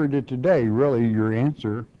 we covered it today, really, your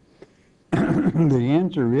answer. The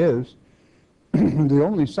answer is, the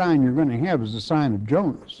only sign you're going to have is the sign of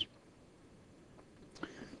Jonas.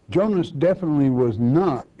 Jonas definitely was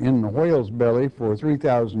not in the whale's belly for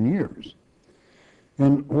 3,000 years.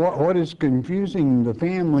 And what is confusing the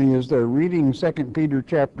family is they're reading 2 Peter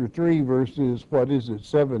chapter 3 verses,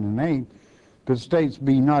 7 and 8, that states,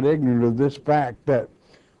 be not ignorant of this fact that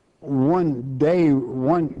one day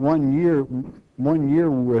with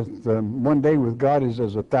God is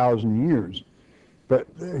as 1,000 years. But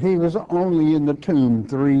he was only in the tomb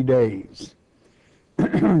 3 days.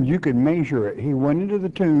 You can measure it. He went into the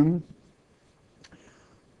tomb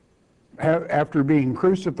after being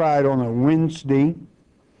crucified on a Wednesday.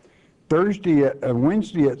 Wednesday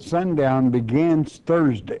at sundown begins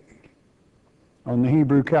Thursday on the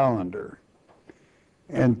Hebrew calendar.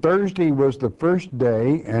 And Thursday was the first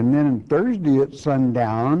day, and then Thursday at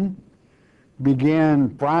sundown began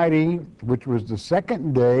Friday, which was the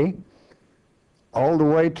second day, all the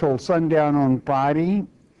way till sundown on Friday.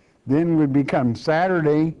 Then would become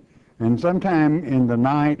Saturday, and sometime in the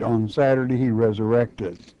night on Saturday he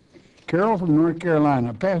resurrected. Carol from North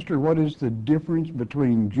Carolina. Pastor, what is the difference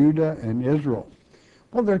between Judah and Israel?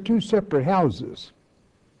 Well, they're 2 separate houses.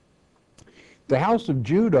 The house of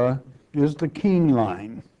Judah is the king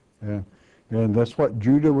line, and that's what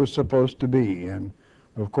Judah was supposed to be. And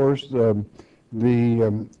of course,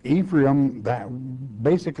 Ephraim,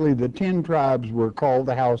 basically the 10 tribes were called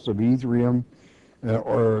the house of Ephraim,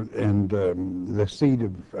 the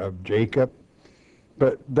seed of Jacob.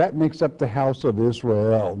 But that makes up the house of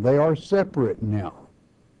Israel. They are separate now.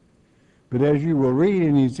 But as you will read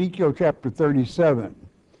in Ezekiel chapter 37,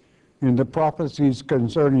 in the prophecies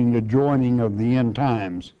concerning the joining of the end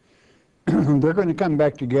times, they're going to come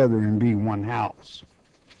back together and be one house.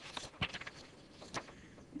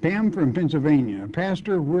 Pam from Pennsylvania.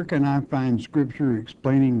 Pastor, where can I find scripture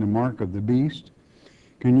explaining the mark of the beast?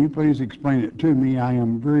 Can you please explain it to me? I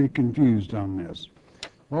am very confused on this.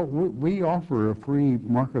 Well, we offer a free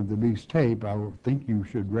Mark of the Beast tape. I would think you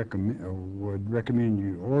should recommend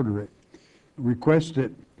you order it, request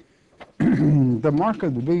it. The Mark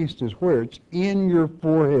of the Beast is where it's in your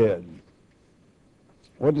forehead.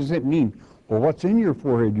 What does it mean? Well, what's in your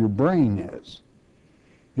forehead? Your brain is.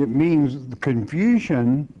 It means the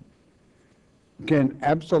confusion can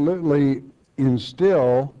absolutely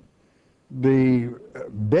instill the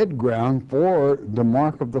bedground for the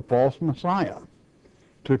mark of the false Messiah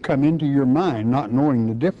to come into your mind, not knowing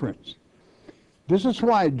the difference. This is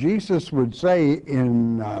why Jesus would say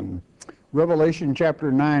in Revelation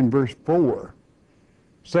chapter 9, verse 4.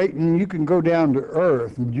 Satan, you can go down to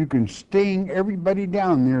earth and you can sting everybody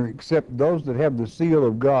down there except those that have the seal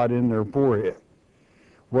of God in their forehead.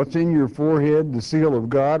 What's in your forehead? The seal of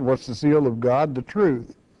God. What's the seal of God? The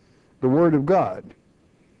truth. The Word of God.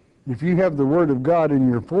 If you have the Word of God in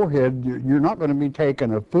your forehead, you're not going to be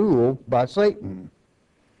taken a fool by Satan.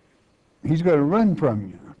 He's going to run from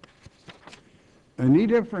you.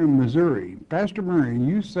 Anita from Missouri. Pastor Murray,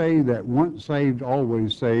 you say that once saved,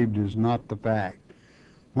 always saved is not the fact.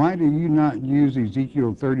 Why do you not use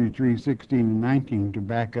Ezekiel 33, 16, and 19 to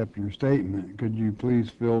back up your statement? Could you please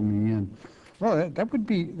fill me in? Well, that would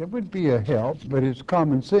be a help, but it's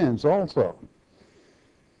common sense also.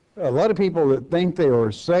 A lot of people that think they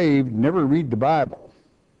are saved never read the Bible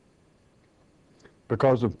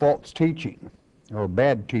because of false teaching, or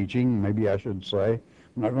bad teaching, maybe I should say.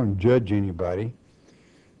 I'm not going to judge anybody.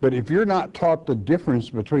 But if you're not taught the difference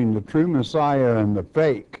between the true Messiah and the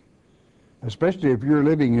fake, especially if you're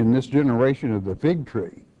living in this generation of the fig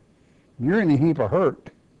tree, you're in a heap of hurt.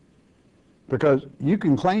 Because you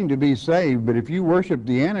can claim to be saved, but if you worship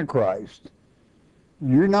the Antichrist,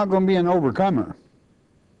 you're not going to be an overcomer.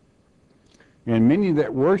 And many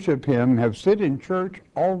that worship him have sit in church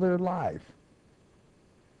all their life.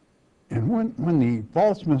 And when the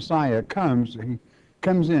false Messiah comes, he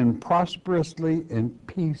comes in prosperously and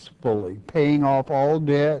peacefully, paying off all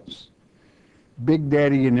debts, Big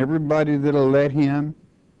Daddy and everybody that'll let him.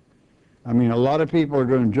 I mean, a lot of people are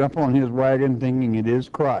going to jump on his wagon thinking it is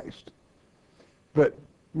Christ. But,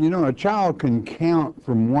 you know, a child can count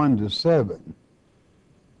from 1 to 7.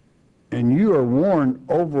 And you are warned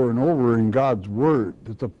over and over in God's Word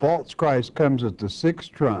that the false Christ comes at the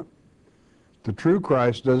 6th trump. The true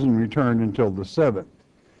Christ doesn't return until the 7th.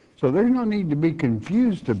 So there's no need to be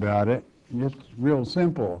confused about it. It's real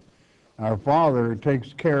simple. Our Father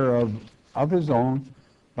takes care of his own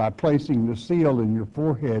by placing the seal in your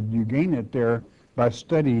forehead. You gain it there by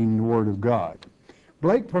studying the Word of God.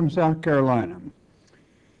 Blake from South Carolina.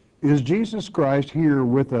 Is Jesus Christ here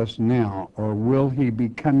with us now, or will he be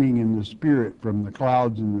coming in the Spirit from the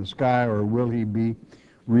clouds in the sky, or will he be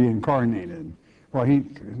reincarnated? Well,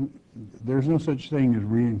 there's no such thing as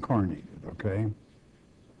reincarnated, okay?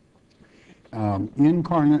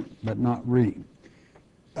 Incarnate, but not re.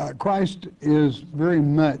 Christ is very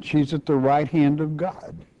much, he's at the right hand of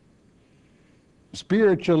God.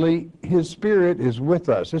 Spiritually, his Spirit is with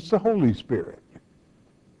us. It's the Holy Spirit.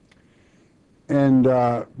 And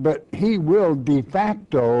but he will de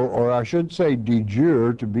facto, or I should say de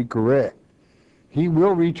jure to be correct, he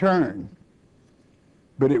will return.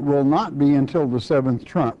 But it will not be until the 7th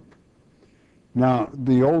trump. Now,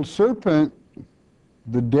 the old serpent,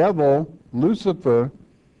 the devil, Lucifer,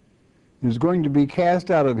 is going to be cast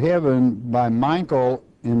out of heaven by Michael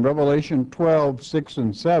in Revelation 12, 6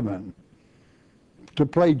 and 7 to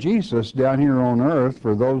play Jesus down here on earth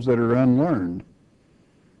for those that are unlearned.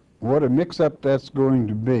 What a mix-up that's going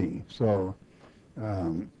to be. So,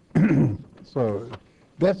 so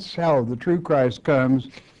that's how the true Christ comes,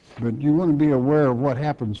 but you want to be aware of what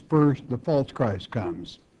happens first. The false Christ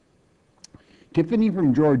comes. Tiffany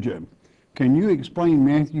from Georgia. Can you explain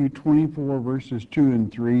Matthew 24, verses 2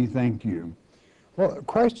 and 3? Thank you. Well,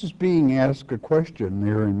 Christ is being asked a question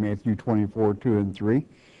there in Matthew 24, 2 and 3.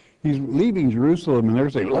 He's leaving Jerusalem, and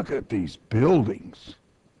they're saying, look at these buildings.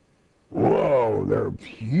 Whoa, they're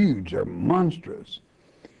huge, they're monstrous.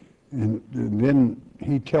 And then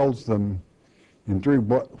he tells them in 3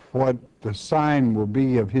 what the sign will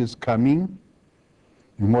be of his coming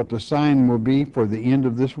and what the sign will be for the end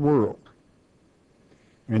of this world.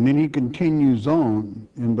 And then he continues on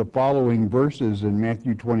in the following verses in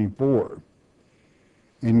Matthew 24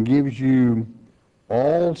 and gives you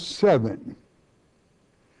all 7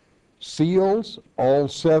 seals, all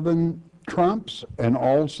 7 trumps, and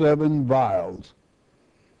all 7 vials.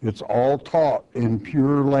 It's all taught in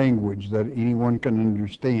pure language that anyone can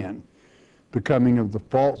understand. The coming of the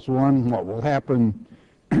false one, what will happen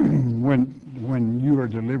when you are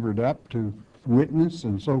delivered up to witness,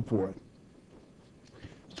 and so forth.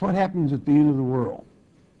 It's what happens at the end of the world.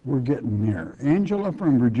 We're getting there. Angela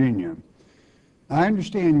from Virginia. I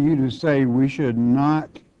understand you to say we should not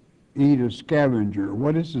eat a scavenger.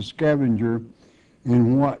 What is a scavenger,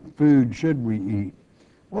 and what food should we eat?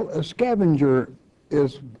 Well, a scavenger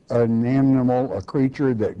is an animal, a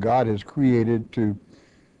creature that God has created to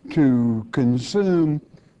consume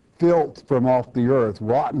filth from off the earth,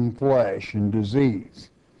 rotten flesh and disease,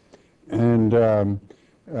 and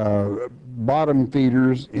bottom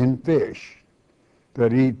feeders in fish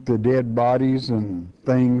that eat the dead bodies and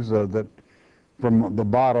things that from the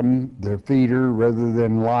bottom, their feeder, rather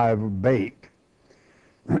than live bait.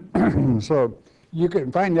 So you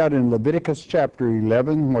can find out in Leviticus chapter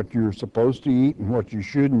 11 what you're supposed to eat and what you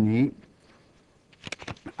shouldn't eat.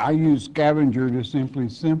 I use scavenger to simply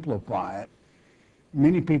simplify it.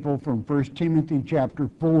 Many people from 1 Timothy chapter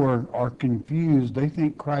 4 are confused. They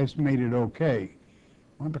think Christ made it okay.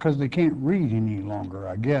 Well, because they can't read any longer,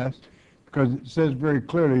 I guess. Because it says very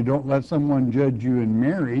clearly, don't let someone judge you in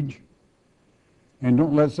marriage, and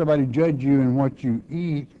don't let somebody judge you in what you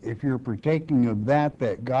eat if you're partaking of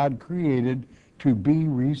that God created to be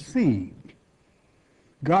received.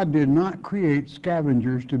 God did not create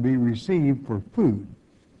scavengers to be received for food.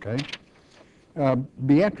 Okay?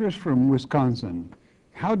 Beatrice from Wisconsin,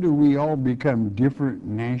 how do we all become different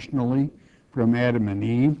nationally from Adam and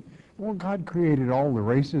Eve? Well, God created all the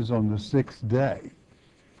races on the 6th day.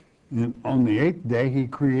 And on the 8th day, he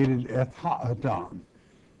created Adam.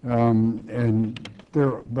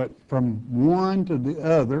 But from one to the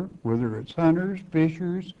other, whether it's hunters,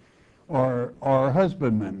 fishers, or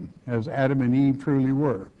husbandmen, as Adam and Eve truly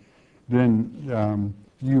were, then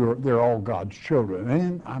they're all God's children.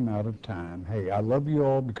 And I'm out of time. Hey, I love you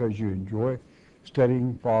all because you enjoy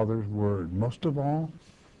studying Father's Word. Most of all,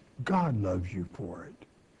 God loves you for it.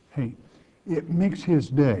 Hey, it makes his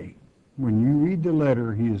day when you read the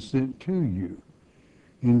letter he has sent to you,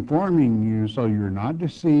 informing you so you're not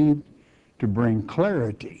deceived, to bring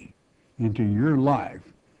clarity into your life,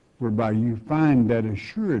 whereby you find that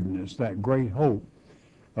assuredness, that great hope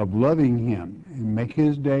of loving him, and make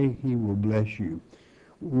his day, he will bless you.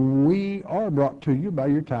 We are brought to you by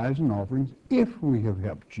your tithes and offerings if we have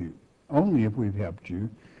helped you. Only if we've helped you.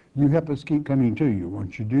 You help us keep coming to you.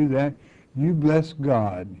 Once you do that, you bless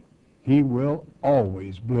God. He will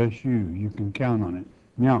always bless you. You can count on it.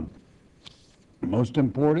 Now, most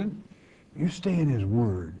important, you stay in his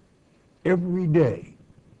word every day.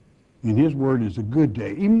 And his word is a good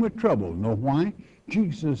day, even with trouble. Know why?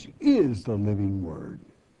 Jesus is the living word.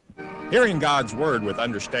 Hearing God's Word with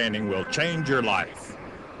understanding will change your life.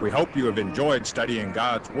 We hope you have enjoyed studying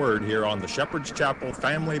God's Word here on the Shepherd's Chapel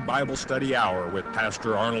Family Bible Study Hour with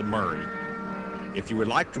Pastor Arnold Murray. If you would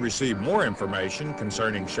like to receive more information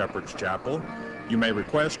concerning Shepherd's Chapel, you may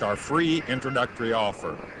request our free introductory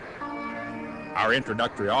offer. Our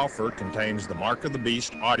introductory offer contains the Mark of the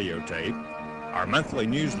Beast audio tape, our monthly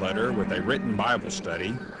newsletter with a written Bible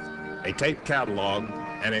study, a tape catalog,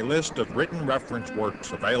 and a list of written reference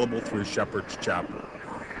works available through Shepherd's Chapel.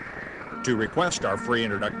 To request our free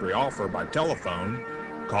introductory offer by telephone,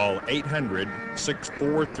 call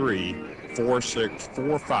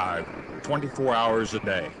 800-643-4645 24 hours a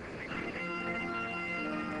day.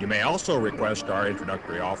 You may also request our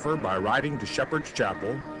introductory offer by writing to Shepherd's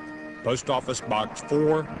Chapel, Post Office Box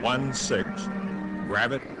 416,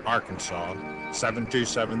 Gravette, Arkansas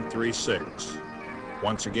 72736.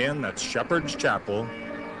 Once again, that's Shepherd's Chapel,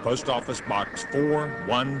 Post Office Box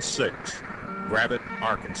 416, Gravette,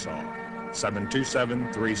 Arkansas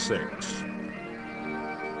 72736.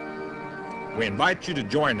 We invite you to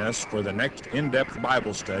join us for the next in-depth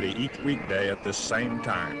Bible study each weekday at this same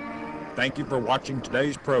time. Thank you for watching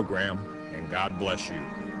today's program, and God bless you.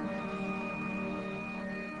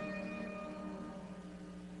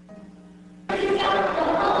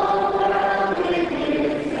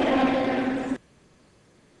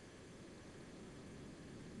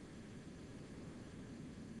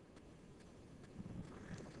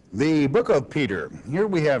 The book of Peter. Here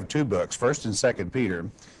we have two books, 1st and 2nd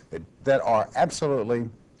Peter, that are absolutely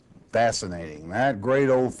fascinating. That great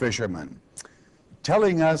old fisherman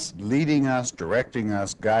telling us, leading us, directing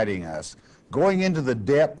us, guiding us, going into the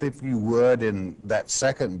depth, if you would, in that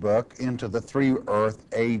second book, into the 3 earth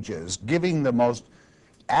ages, giving the most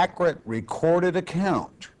accurate recorded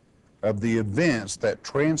account of the events that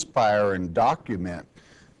transpire and document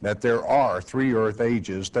that there are 3 earth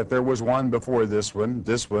ages, that there was one before this one,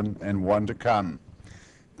 and one to come.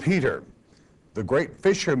 Peter, the great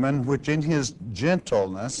fisherman, which in his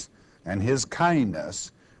gentleness and his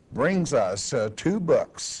kindness brings us 2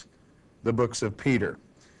 books, the books of Peter,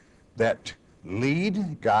 that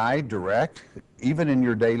lead, guide, direct, even in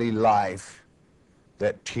your daily life,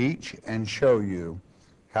 that teach and show you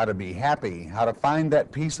how to be happy, how to find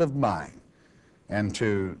that peace of mind, and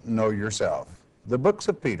to know yourself. The books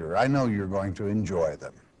of Peter, I know you're going to enjoy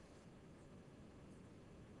them.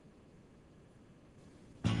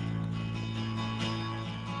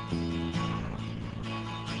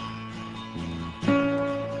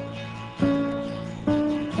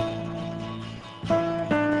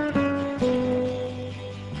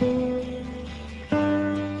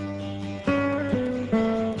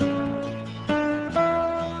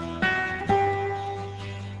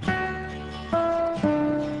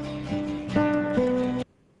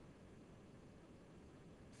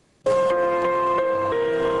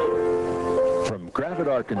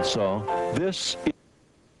 Arkansas, this is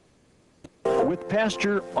with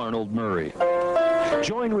Pastor Arnold Murray.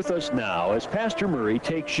 Join with us now as Pastor Murray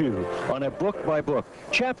takes you on a book-by-book,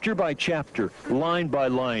 chapter-by-chapter,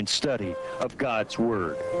 line-by-line study of God's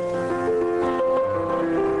Word.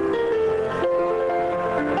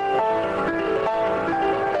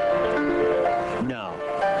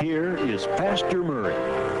 Now, here is Pastor Murray.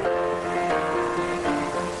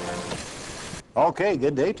 Okay,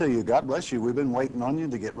 good day to you. God bless you. We've been waiting on you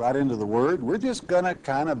to get right into the Word. We're just going to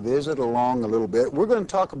kind of visit along a little bit. We're going to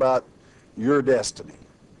talk about your destiny,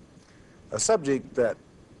 a subject that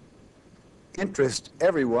interests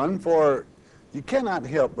everyone, for you cannot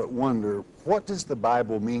help but wonder, what does the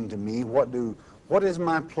Bible mean to me? What is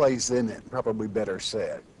my place in it? Probably better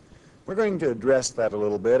said. We're going to address that a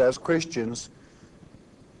little bit as Christians.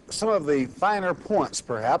 Some of the finer points,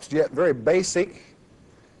 perhaps, yet very basic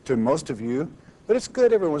to most of you, but it's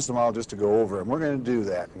good every once in a while just to go over them. We're going to do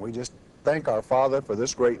that. And we just thank our Father for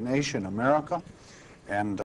this great nation, America, and